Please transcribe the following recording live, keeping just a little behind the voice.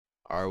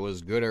Alright,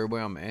 what's good,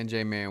 everybody? I'm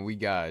NJ, man. We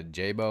got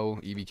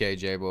Jaaybo, EBK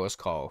Jaaybo. It's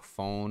called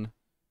Phone.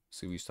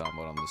 See what he's talking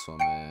about on this one,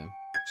 man.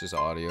 It's just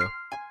audio.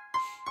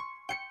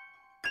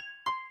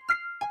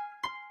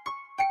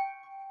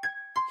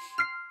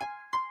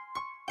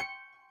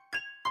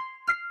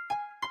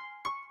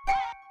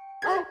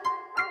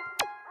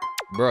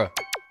 Bruh.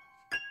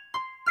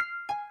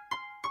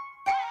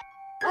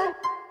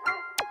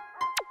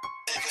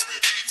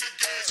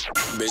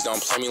 Bitch,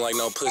 don't play me like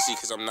no pussy,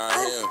 cause I'm not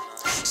him.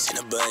 Send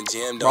a button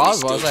jam, Bro, don't I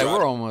was like, drop.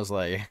 we're almost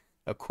like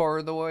a quarter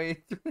of the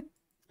way.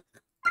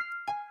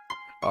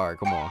 Alright,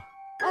 come on.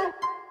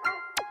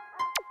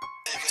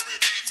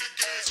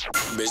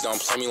 Bitch,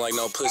 don't play me like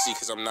no pussy,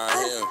 cause I'm not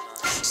him.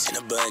 Send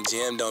a button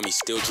jammed on me,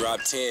 still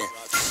drop 10.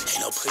 Ain't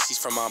no pussies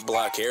from my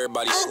block,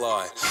 everybody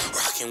slide.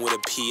 Rockin' with a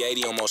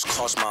P80 almost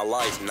cost my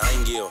life.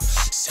 9 gil,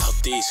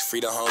 Southeast, free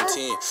the home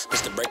team.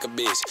 Mr. Break a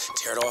bitch,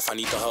 tear it off, I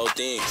need the whole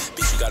thing.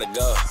 Bitch, you gotta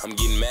go, I'm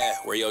getting mad,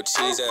 where your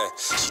cheese at?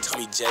 She told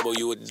me, Jaaybo,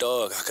 you a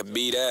dog, I could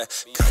be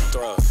that.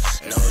 Cutthroat,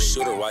 no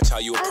shooter, watch how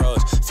you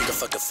approach. Finger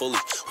fuck the fully,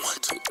 1,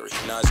 2, 3,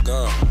 now it's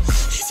gone.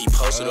 If he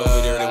posted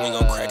over there, then we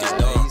gon' crack his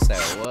dome. He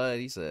said what?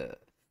 He said,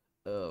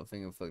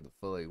 finger fuck the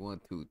fully,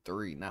 1, 2,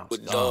 3, now it's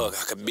gone. Dog,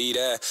 I could be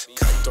that.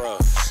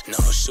 Cutthroat, no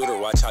shooter,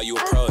 watch how you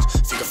approach.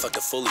 Finger fuck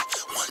the fully,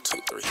 1, 2,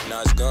 3,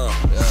 now it's gone.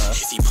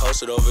 If he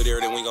posted over there,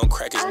 then we gon'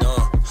 crack his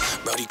dome.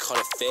 Brody caught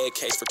a Fed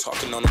case for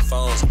talking on the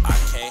phones. I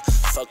can't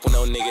fuck with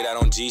no nigga that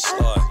on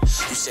G-Slot.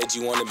 You said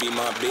you wanna be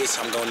my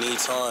bitch, I'm gon' need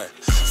time.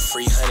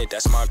 300,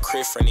 that's my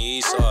crib from the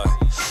east side.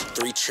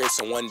 3 trips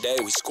in 1 day,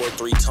 we scored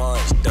 3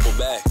 times. Double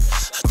back,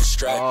 hut the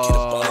strap, get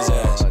up on his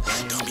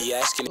ass. Don't be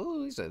asking.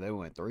 Ooh, he said they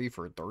went 3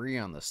 for 3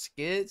 on the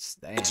skits.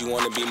 Damn. Said you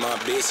wanna be my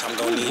bitch, I'm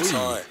gon' need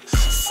time.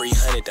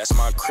 300, that's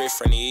my crib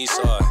from the east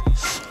side.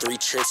 3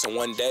 trips in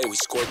 1 day, we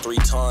scored 3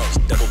 times.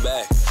 Double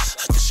back,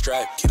 hut the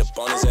strap, get up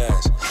on his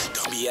ass.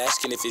 Don't be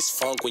asking if it's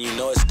funk when you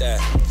know it's that.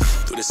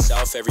 Through the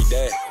south every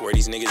day, where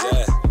these niggas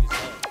at?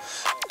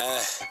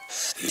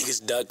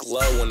 Niggas duck low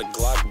when the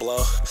Glock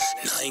blow.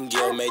 9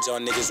 gil made y'all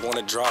niggas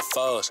wanna drop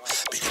foes.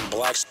 Been in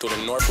blocks through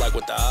the north like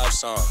with the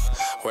ops on.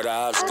 Where the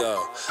ops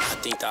go? I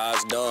think the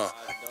ops done.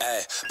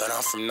 But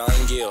I'm from 9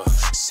 gil,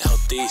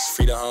 Southeast,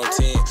 free the home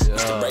team.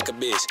 Mr. Break a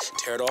bitch,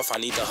 tear it off, I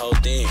need the whole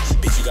thing.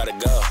 Bitch, you gotta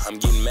go, I'm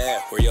getting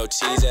mad, where your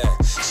cheese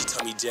at? She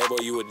told me,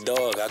 Jaaybo, you a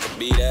dog, I could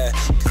be that.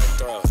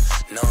 Cutthroat,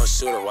 no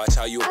shooter, watch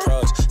how you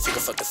approach. Finger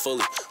fuck the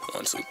fully,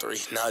 1, 2,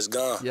 3, now it's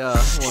gone.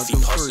 If he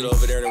posted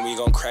over there, then we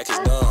gon' crack his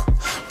dome.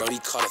 Brody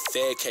caught a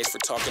Fed case for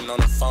talking on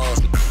the phones.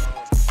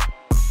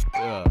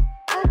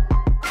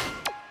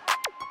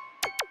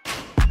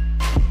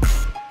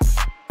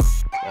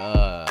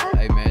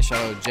 Hey man, shout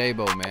out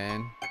Jaaybo,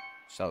 man.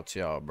 Shout out to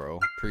y'all, bro.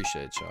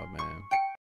 Appreciate y'all, man.